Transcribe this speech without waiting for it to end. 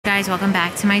guys, welcome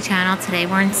back to my channel. Today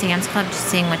we're in Sam's Club just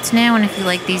seeing what's new, and if you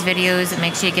like these videos,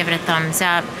 make sure you give it a thumbs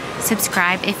up,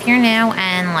 subscribe if you're new,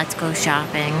 and let's go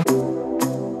shopping.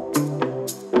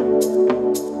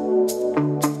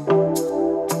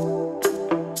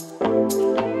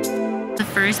 The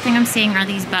first thing I'm seeing are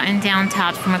these button-down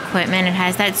tops from Equipment. It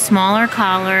has that smaller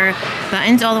collar,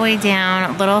 buttons all the way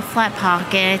down, little flat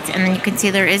pockets, and then you can see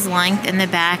there is length in the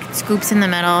back, scoops in the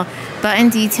middle, button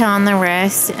detail on the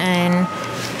wrist, and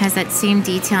has that same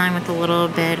detailing with a little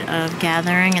bit of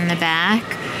gathering in the back.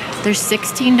 There's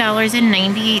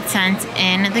 $16.98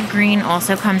 in the green,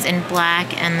 also comes in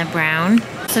black and the brown.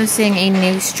 Also seeing a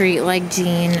new street leg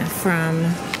jean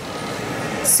from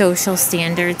Social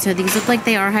Standard. So these look like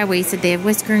they are high-waisted. They have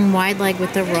whiskering wide leg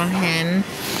with the raw hem.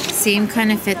 Same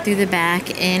kind of fit through the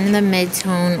back in the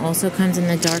mid-tone. Also comes in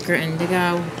the darker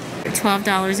indigo.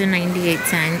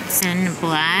 $12.98 in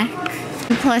black.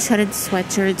 Plush hooded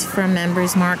sweatshirts from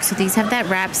Members Mark. So these have that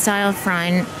wrap style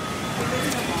front.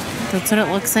 That's what it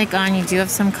looks like on. You do have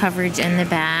some coverage in the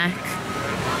back.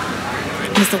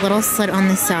 There's a little slit on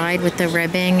the side with the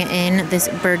ribbing in this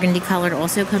burgundy color. It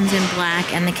also comes in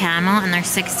black and the camel, and they're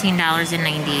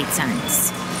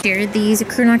 $16.98. Here, these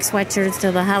crew neck sweatshirts,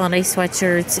 they're the holiday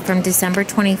sweatshirts from December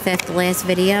 25th, the last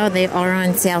video. They are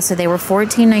on sale, so they were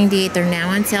 $14.98. They're now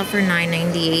on sale for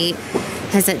 $9.98.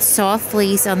 Has that soft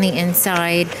fleece on the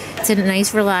inside. It's a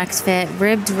nice relaxed fit,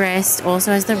 ribbed wrist.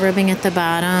 Also has the ribbing at the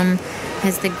bottom.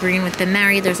 Has the green with the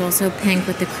Merry. There's also pink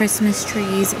with the Christmas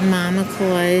trees, Mama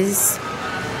Claus.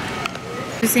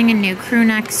 Using a new crew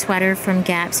neck sweater from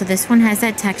Gap. So this one has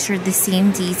that texture, the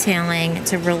seam detailing.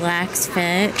 It's a relaxed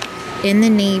fit in the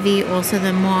navy, also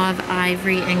the mauve,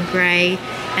 ivory, and gray,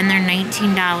 and they're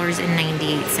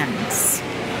 $19.98.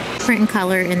 Print and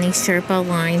color in these Sherpa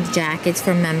lined jackets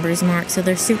from Members Mark. So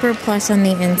they're super plush on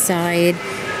the inside.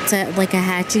 It's like a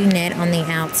hatchy knit on the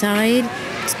outside.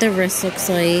 That's what the wrist looks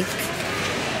like.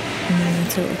 And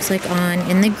that's what it looks like on.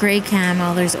 In the gray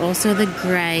camel, there's also the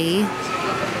gray.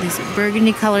 This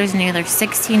burgundy color is new. They're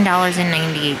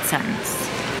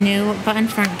 $16.98. New button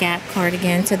front Gap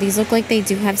cardigan. So these look like they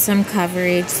do have some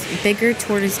coverage. Bigger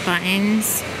tortoise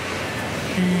buttons.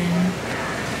 And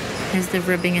has the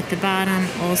ribbing at the bottom,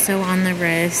 also on the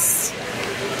wrist.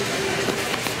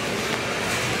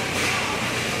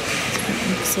 It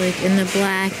looks like in the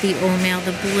black, the oatmeal,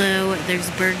 the blue, there's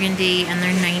burgundy, and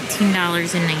they're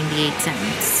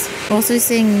 $19.98. Also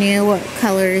seeing new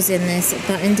colors in this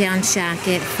button-down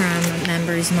jacket from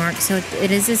Members Mark. So it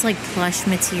is this like plush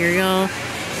material.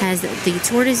 Has the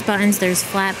tortoise buttons, there's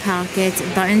flat pockets,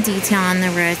 button detail on the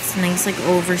wrist, nice like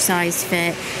oversized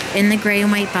fit. In the gray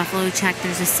and white buffalo check,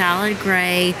 there's a solid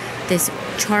gray, this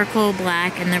charcoal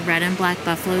black, and the red and black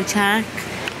buffalo check.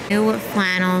 New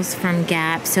flannels from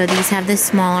Gap. So these have the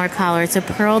smaller collar. It's a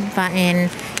pearled button.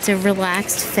 It's a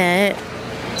relaxed fit.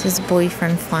 This is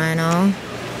boyfriend flannel.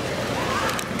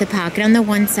 The pocket on the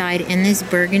one side in this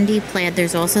burgundy plaid.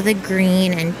 There's also the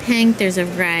green and pink. There's a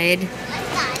red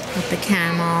with the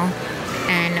camel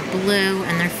and blue,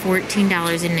 and they're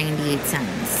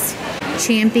 $14.98.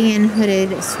 Champion hooded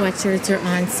sweatshirts are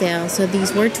on sale. So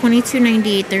these were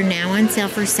 $22.98. They're now on sale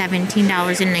for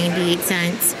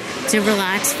 $17.98. It's a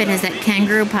relaxed fit, has that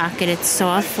kangaroo pocket. It's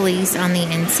soft fleece on the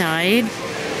inside,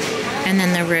 and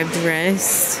then the ribbed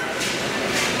wrist.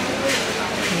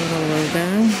 Little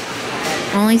logo.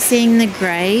 Only seeing the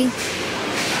gray.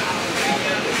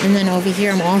 And then over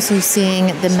here, I'm also seeing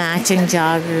the matching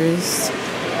joggers.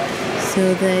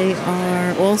 So they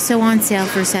are also on sale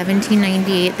for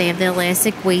 $17.98. They have the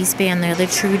elastic waistband. They're the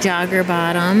true jogger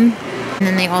bottom. And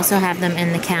then they also have them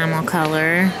in the camel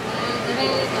color.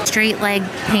 Straight leg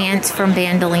pants from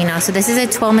Bandolino. So this is a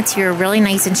twill material, really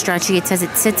nice and stretchy. It says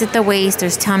it sits at the waist.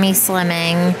 There's tummy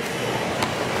slimming.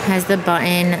 Has the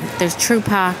button, there's true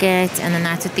pockets, and then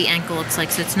that's what the ankle looks like.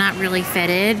 So it's not really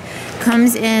fitted.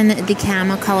 Comes in the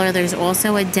camel color. There's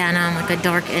also a denim, like a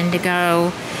dark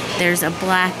indigo. There's a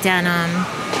black denim,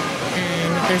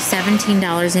 and they're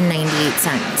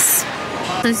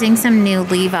 $17.98. So seeing some new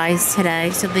Levi's today.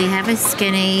 So they have a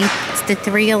skinny, it's the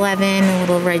 311, a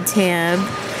little red tab.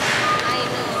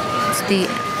 It's the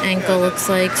ankle looks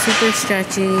like, super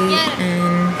stretchy,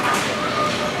 and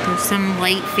there's some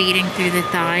light fading through the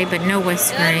thigh, but no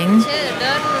whiskering.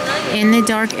 In the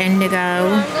dark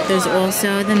indigo, there's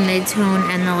also the mid-tone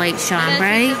and the light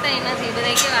chambray.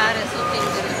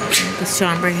 The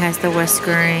chambray has the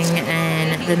whiskering,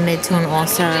 and the mid-tone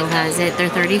also has it. They're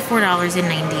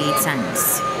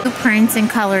 $34.98. The prints and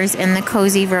colors in the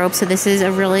cozy robe. So this is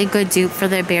a really good dupe for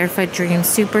the barefoot dream.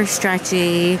 Super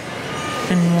stretchy.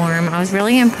 and warm. I was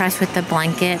really impressed with the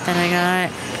blanket that I got.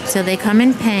 So they come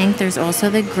in pink. There's also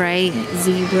the gray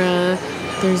zebra.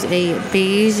 There's a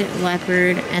beige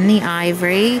leopard and the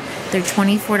ivory. They're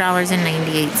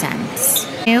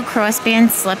 $24.98. New crossband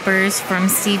slippers from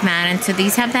Steve Madden. So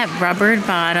these have that rubbered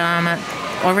bottom,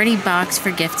 already boxed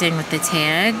for gifting with the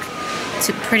tag.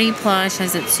 It's pretty plush,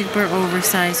 has that super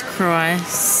oversized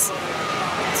cross.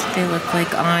 That's what they look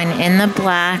like on in the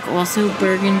black. Also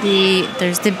burgundy.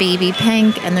 There's the baby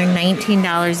pink, and they're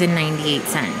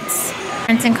 $19.98.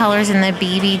 Prints and colors in the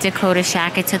BB Dakota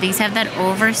Shacket. So these have that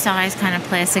oversized kind of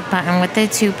plastic button with the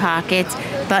 2 pockets.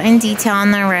 Button detail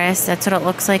on the wrist. That's what it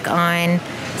looks like on.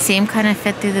 Same kind of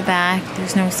fit through the back.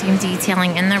 There's no seam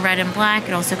detailing in the red and black.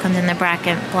 It also comes in the black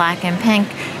and pink.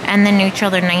 And the neutral,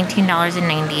 they're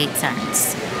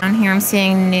 $19.98. Down here I'm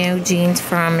seeing new jeans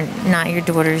from Not Your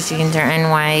Daughter's Jeans or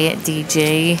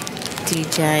NYDJ.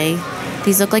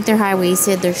 These look like they're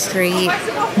high-waisted. They're straight.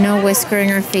 No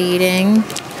whiskering or fading.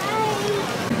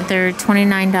 They're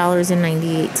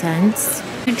 $29.98.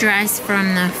 A dress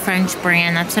from the French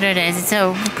brand, that's what it is. It's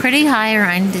a pretty higher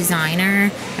end designer.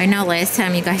 I know last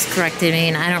time you guys corrected me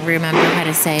and I don't remember how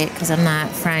to say it because I'm not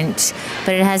French.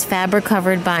 But it has fabric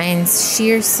covered buttons,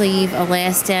 sheer sleeve,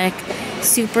 elastic,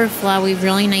 super flowy,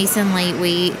 really nice and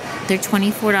lightweight. They're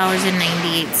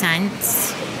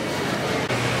 $24.98.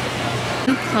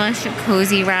 Plush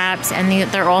cozy wraps, and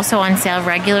they're also on sale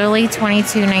regularly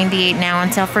 $22.98, now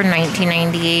on sale for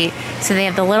 $19.98. So they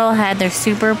have the little head, they're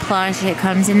super plush. It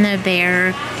comes in the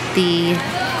bear, the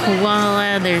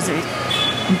koala, there's a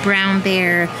brown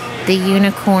bear, the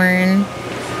unicorn,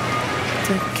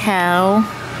 the cow,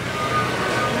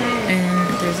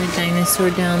 and there's a dinosaur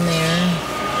down there.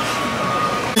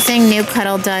 Using new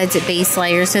Cuddle Duds base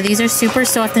layers. So these are super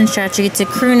soft and stretchy. It's a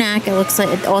crew neck. It looks like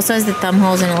it also has the thumb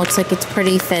holes and it looks like it's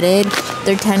pretty fitted.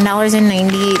 They're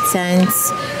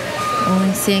 $10.98.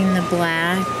 Only seeing the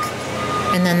black.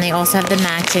 And then they also have the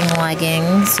matching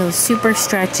leggings. So super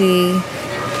stretchy.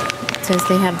 It says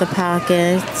they have the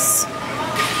pockets.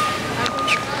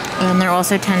 And they're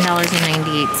also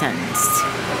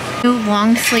 $10.98. New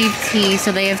long sleeve tee.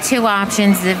 So they have 2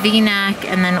 options, the V-neck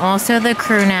and then also the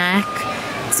crew neck.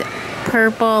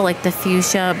 Purple, like the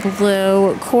fuchsia,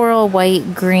 blue, coral,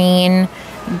 white, green,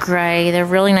 gray. They're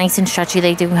really nice and stretchy.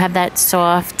 They do have that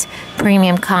soft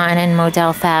premium cotton and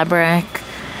modal fabric.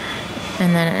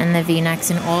 And then in the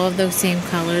V-necks in all of those same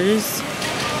colors.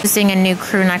 Seeing a new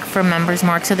crew neck from Members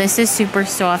Mark. So this is super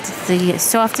soft. It's the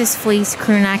softest fleece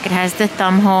crew neck. It has the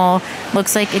thumb hole.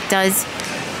 Looks like it does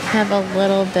have a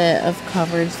little bit of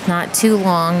coverage. Not too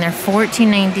long. They're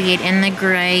 $14.98 in the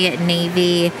gray,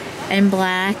 navy, and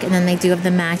black, and then they do have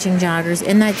the matching joggers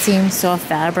in that same soft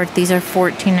fabric. These are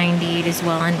 $14.98 as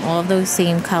well in all of those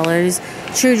same colors.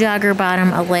 True jogger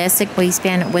bottom, elastic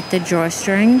waistband with the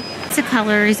drawstring. The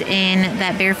colors in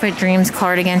that Barefoot Dreams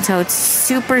cardigan, so it's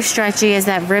super stretchy as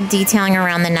that rib detailing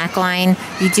around the neckline.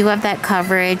 You do have that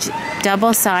coverage.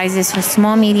 Double sizes for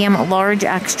small, medium, large,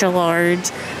 extra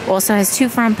large. Also has 2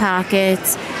 front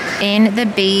pockets in the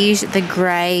beige, the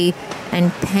gray,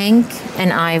 and pink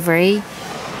and ivory.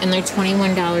 And they're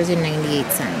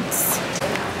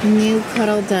 $21.98. New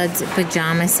Cuddle Duds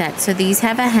pajama set. So these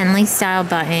have a Henley style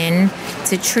button.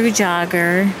 It's a true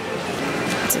jogger.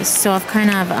 It's a soft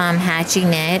kind of hatchy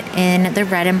knit in the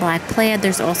red and black plaid.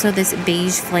 There's also this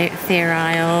beige Fair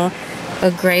Isle,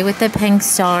 a gray with the pink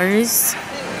stars.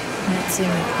 Let's see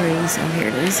my praise. Oh, here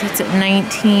it is. It's at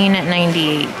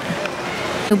 $19.98.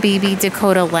 BB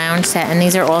Dakota lounge set, and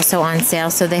these are also on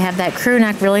sale. So they have that crew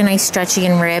neck, really nice stretchy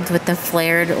and ribbed with the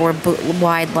flared or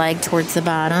wide leg towards the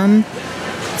bottom.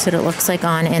 That's what it looks like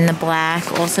on in the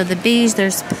black. Also the beige,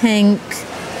 there's pink,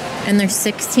 and they're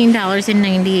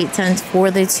 $16.98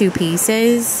 for the 2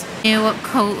 pieces. New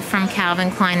coat from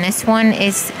Calvin Klein. This one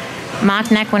is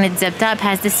mock neck when it's zipped up,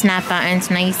 has the snap buttons,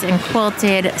 nice and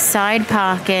quilted, side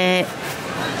pocket.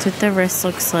 That's what the wrist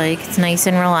looks like. It's nice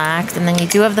and relaxed. And then you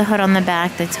do have the hood on the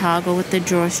back, the toggle with the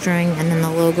drawstring, and then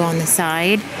the logo on the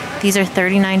side. These are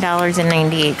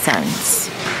 $39.98.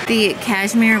 The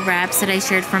cashmere wraps that I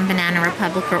shared from Banana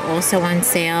Republic are also on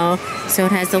sale. So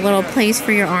it has the little place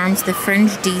for your arms, the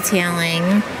fringe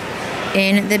detailing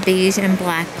in the beige and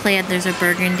black plaid. There's a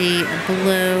burgundy, a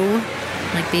blue,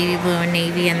 like baby blue and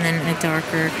navy, and then a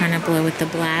darker kind of blue with the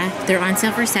black. They're on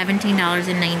sale for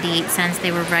 $17.98.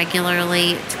 They were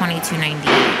regularly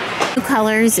 $22.98. New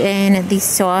colors in the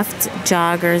soft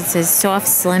joggers. This soft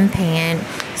slim pant.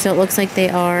 So it looks like they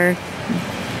are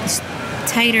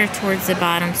tighter towards the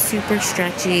bottom, super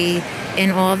stretchy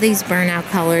in all of these burnout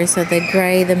colors. So the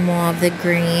gray, the mauve, the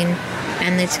green,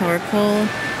 and the charcoal.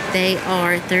 They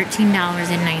are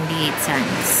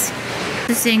 $13.98.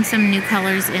 Seeing some new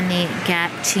colors in the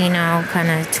Gap Chino kind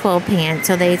of twill pants.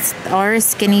 So they are a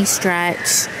skinny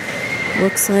stretch.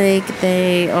 Looks like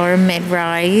they are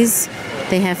mid-rise.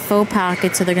 They have faux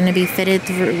pockets, so they're going to be fitted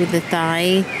through the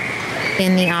thigh.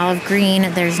 In the olive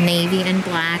green, there's navy and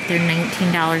black. They're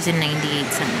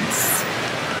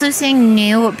 $19.98. Also seeing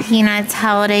new Peanuts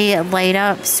holiday light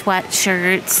up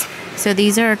sweatshirts. So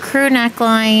these are a crew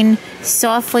neckline,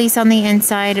 soft fleece on the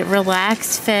inside,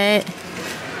 relaxed fit.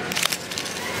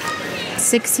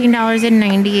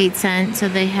 $16.98. So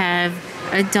they have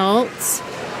adults,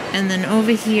 and then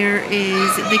over here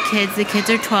is the kids. The kids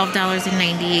are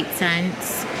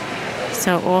 $12.98.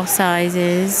 So all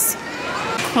sizes.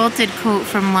 Quilted coat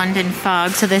from London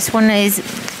Fog. So this one is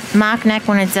mock neck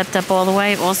when it's zipped up all the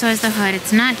way. Also has the hood.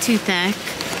 It's not too thick.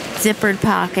 Zippered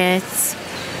pockets.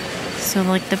 So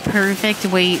like the perfect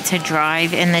weight to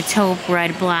drive in the taupe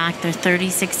red black. They're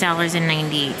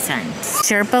 $36.98.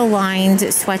 Sherpa lined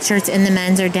sweatshirts in the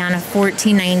men's are down to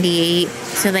 $14.98.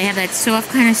 So they have that soft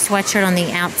kind of sweatshirt on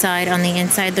the outside. On the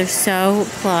inside they're so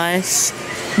plush.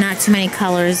 Not too many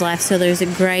colors left. So there's a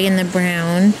gray and the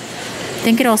brown. I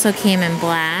think it also came in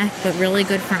black, but really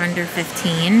good for under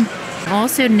 15.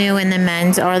 Also new in the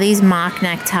men's are these mock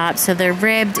neck tops. So they're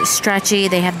ribbed, stretchy,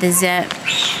 they have the zip.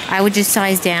 I would just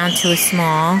size down to a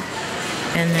small.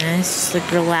 And this,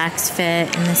 like relaxed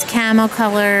fit in this camel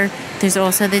color. There's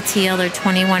also the teal, they're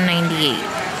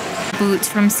 $21.98. Boots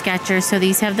from Skechers. So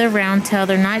these have the round toe.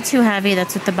 They're not too heavy,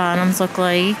 that's what the bottoms look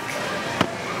like.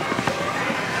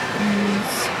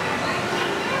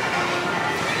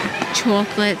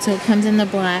 Chocolate, so it comes in the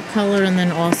black color and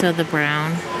then also the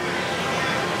brown.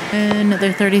 And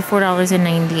they're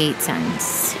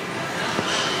 $34.98.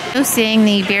 So seeing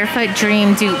the Barefoot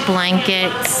Dream dupe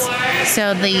blankets.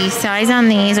 So the size on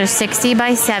these are 60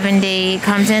 by 70. It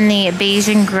comes in the beige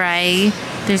and gray.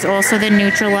 There's also the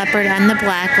neutral leopard and the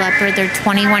black leopard. They're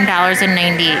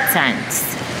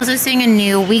 $21.98. Also seeing a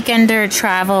new Weekender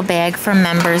travel bag from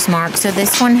Members Mark. So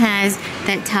this one has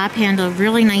that top handle,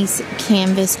 really nice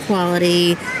canvas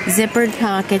quality, zippered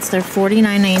pockets. They're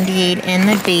 $49.98 in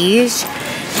the beige,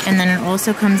 and then it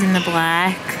also comes in the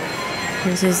black.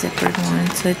 Here's a zippered one.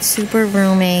 So it's super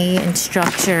roomy and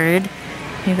structured.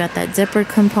 You've got that zippered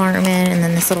compartment, and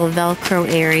then this little Velcro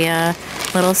area,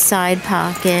 little side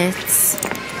pockets,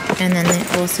 and then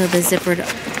also the zippered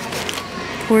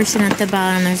portion at the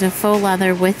bottom. There's a faux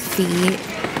leather with feet.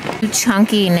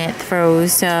 Chunky knit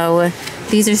throws. So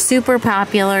these are super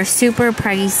popular, super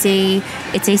pricey.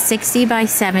 It's a 60 by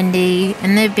 70.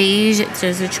 In the beige,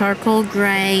 there's a charcoal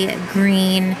gray,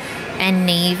 green, and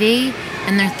navy.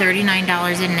 And they're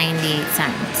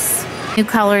 $39.98. New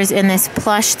colors in this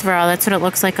plush throw. That's what it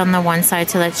looks like on the one side.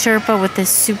 So that's Sherpa with this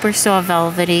super soft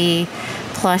velvety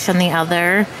plush on the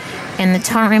other. In the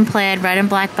tartan plaid, red and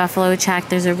black buffalo check,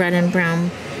 there's a red and brown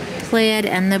plaid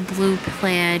and the blue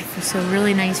plaid. So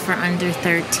really nice for under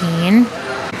 13.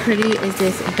 Pretty is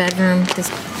this bedroom, this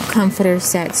comforter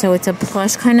set. So it's a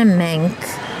plush kind of mink.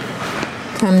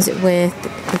 Comes with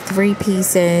the 3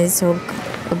 pieces, so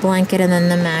a blanket and then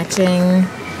the matching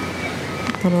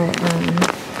little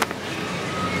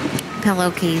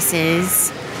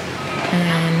pillowcases.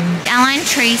 Ellen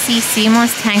Tracy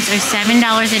seamless tanks are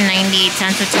 $7.98.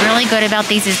 What's really good about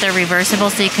these is they're reversible,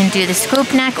 so you can do the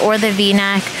scoop neck or the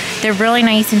V-neck. They're really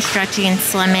nice and stretchy and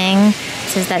slimming. It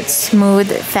says that smooth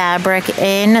fabric.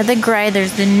 In the gray,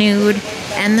 there's the nude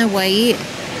and the white.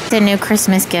 The new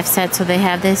Christmas gift set, so they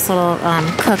have this little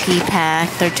cookie pack.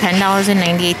 They're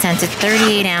 $10.98. It's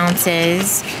 38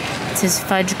 ounces. It says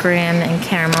fudge graham and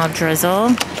caramel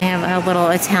drizzle. They have a little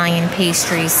Italian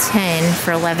pastries tin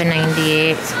for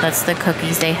 $11.98. So that's the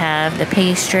cookies they have. The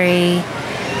pastry,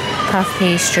 puff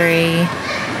pastry.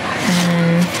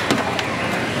 And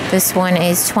this one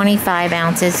is 25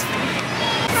 ounces.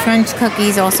 French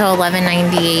cookies also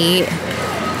 $11.98.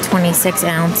 26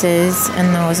 ounces.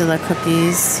 And those are the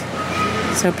cookies.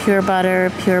 So pure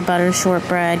butter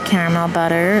shortbread, caramel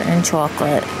butter, and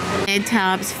chocolate. Mid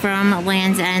tops from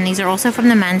Land's End. These are also from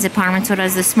the men's department. So it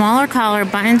has the smaller collar,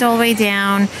 buttons all the way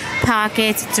down,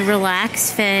 pockets. It's a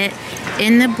relaxed fit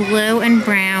in the blue and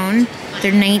brown.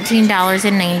 They're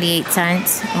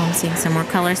 $19.98. Oh, I'm seeing some more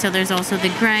color. So there's also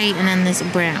the gray and then this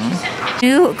brown.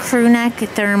 New crew neck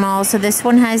thermal. So this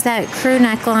one has that crew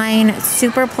neckline,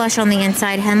 super plush on the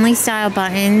inside, Henley style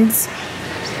buttons.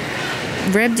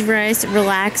 Ribbed wrist,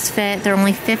 relaxed fit. They're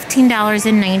only $15.98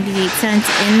 in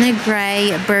the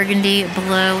gray, burgundy,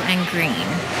 blue, and green.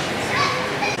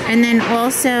 And then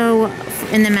also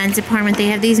In the men's department, they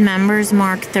have these Members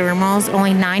Mark thermals,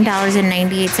 only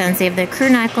 $9.98. They have the crew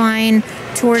neckline,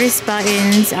 tortoise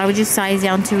buttons. I would just size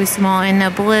down to a small in the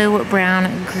blue,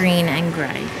 brown, green, and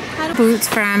gray. Boots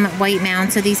from White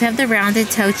Mountain. So these have the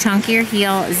rounded toe, chunkier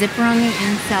heel, zipper on the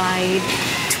inside.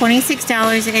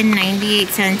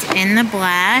 $26.98 in the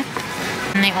black.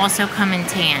 And they also come in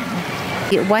tan.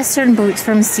 Western boots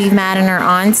from Steve Madden are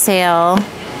on sale.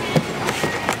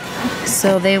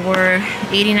 So they were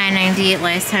 $89.98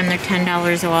 last time. They're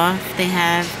 $10 off. They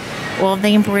have all of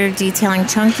the embroidered detailing,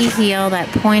 chunky heel, that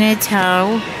pointed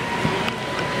toe.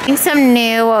 Some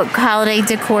new holiday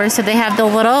decor. So they have the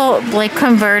little like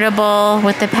convertible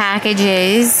with the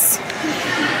packages.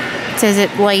 It says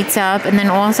it lights up. And then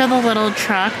also the little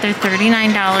truck. They're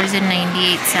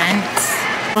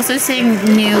 $39.98. Also seeing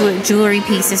new jewelry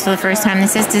pieces for the first time.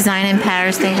 This is Design in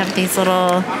Paris. They have these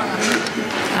little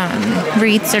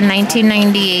wreaths are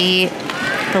 $19.98.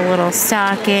 The little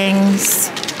stockings.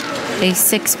 A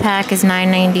 6-pack is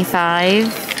 $9.95.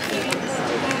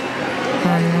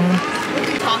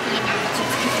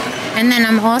 And then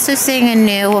I'm also seeing a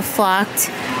new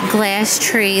flocked glass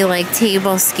tree like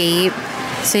tablescape.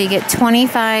 So you get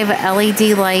 25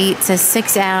 LED lights,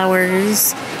 6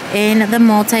 hours. In the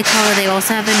multicolor, they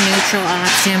also have a neutral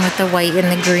option with the white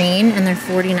and the green, and they're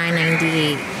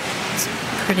 $49.98. It's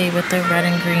pretty with the red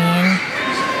and green.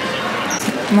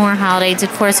 More holiday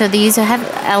decor. So these have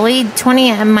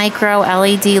 20 micro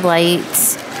LED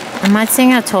lights. I'm not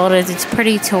saying how tall it is. It's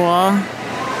pretty tall.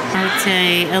 I would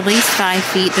say at least 5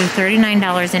 feet. They're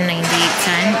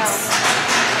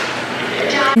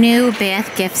 $39.98. New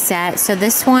bath gift set. So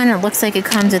this one, it looks like it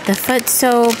comes with the foot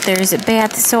soap. There's a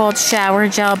bath salt, shower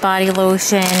gel, body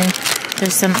lotion.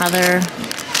 There's some other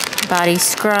body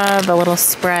scrub, a little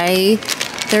spray.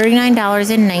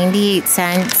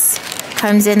 $39.98.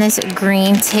 Comes in this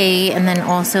green tea and then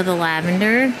also the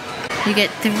lavender. You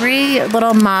get 3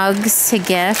 little mugs to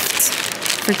gift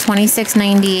for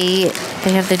 $26.98.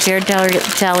 They have the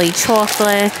jelly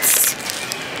chocolates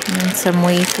and some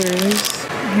wafers.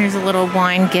 Here's a little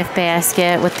wine gift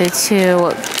basket with the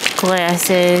 2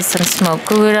 glasses, some smoked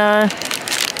Gouda,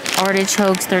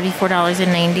 artichokes,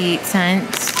 $34.98.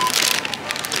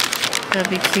 That'd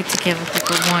be cute to give with like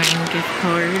a wine gift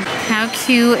card. How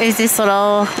cute is this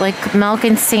little like Milk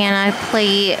and Santa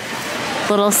plate?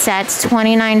 Little sets,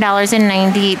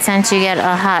 $29.98. You get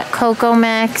a hot cocoa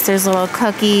mix. There's little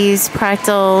cookies,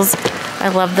 pretzels. I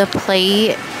love the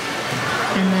plate.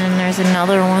 And then there's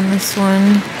another one, this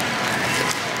one.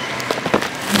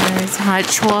 There's hot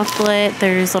chocolate.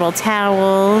 There's little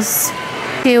towels.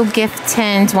 2 gift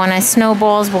tins. One has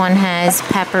snowballs. One has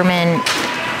peppermint.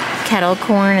 Kettle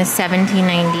corn is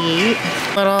 $17.98.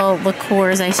 Little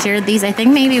liqueurs. I shared these. I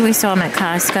think maybe we saw them at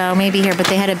Costco. Maybe here, but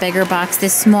they had a bigger box.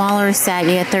 This smaller set,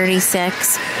 you get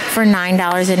 36 for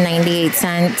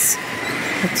 $9.98.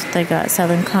 That's what they got.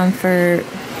 Southern Comfort,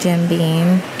 Jim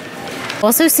Beam.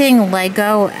 Also seeing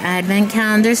Lego advent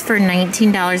calendars for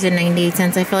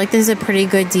 $19.98. I feel like this is a pretty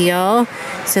good deal.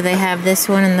 So they have this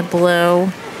one in the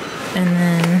blue and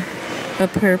then the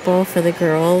purple for the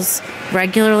girls.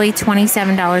 Regularly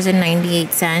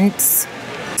 $27.98.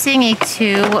 Seeing a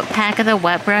 2-pack of the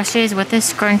wet brushes with a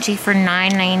scrunchie for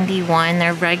 $9.91.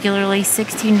 They're regularly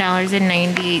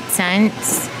 $16.98. It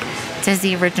says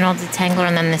the original detangler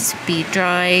and then the speed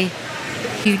dry.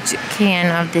 Huge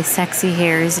can of the sexy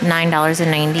hair is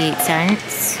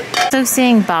 $9.98. Also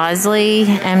seeing Bosley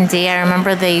MD. I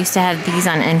remember they used to have these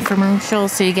on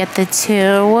infomercials. So you get the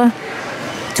 2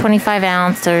 25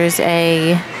 ounce. There's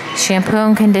a shampoo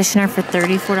and conditioner for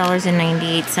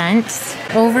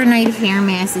 $34.98. Overnight hair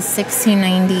mask is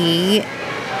 $16.98.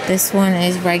 This one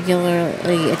is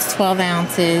regularly, it's 12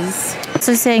 ounces.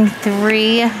 Also saying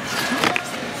 3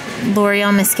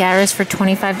 L'Oreal mascaras for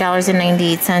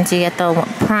 $25.98. You get the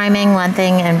priming,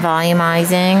 lengthening, and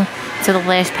volumizing to the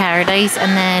Lash Paradise.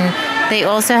 And then they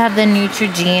also have the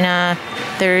Neutrogena.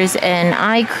 There's an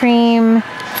eye cream.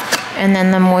 And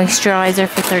then the moisturizer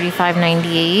for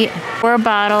 $35.98. 4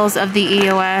 bottles of the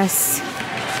EOS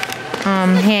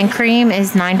hand cream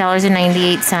is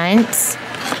 $9.98.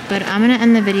 But I'm going to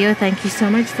end the video. Thank you so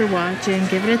much for watching.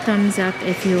 Give it a thumbs up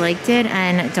if you liked it.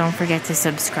 And don't forget to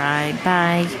subscribe.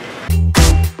 Bye.